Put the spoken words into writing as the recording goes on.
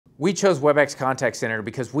We chose Webex Contact Center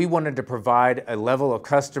because we wanted to provide a level of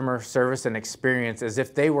customer service and experience as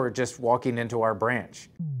if they were just walking into our branch.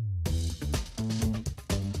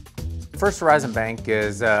 First Horizon Bank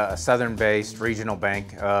is a southern-based regional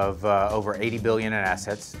bank of over $80 billion in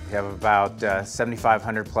assets. We have about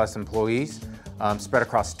 7,500 plus employees spread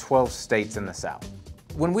across 12 states in the South.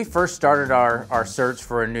 When we first started our search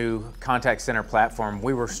for a new contact center platform,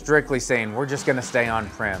 we were strictly saying we're just going to stay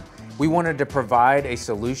on-prem. We wanted to provide a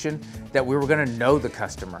solution that we were going to know the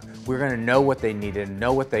customer. We were going to know what they needed,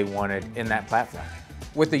 know what they wanted in that platform.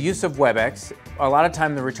 With the use of Webex, a lot of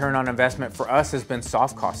time the return on investment for us has been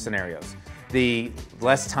soft cost scenarios. The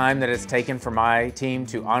less time that it's taken for my team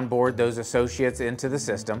to onboard those associates into the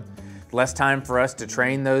system, less time for us to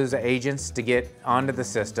train those agents to get onto the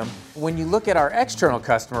system. When you look at our external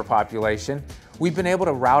customer population, we've been able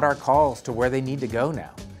to route our calls to where they need to go now.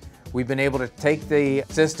 We've been able to take the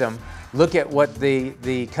system, look at what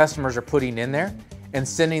the customers are putting in there, and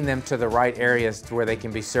sending them to the right areas to where they can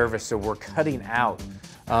be serviced, so we're cutting out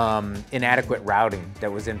inadequate routing that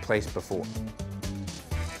was in place before.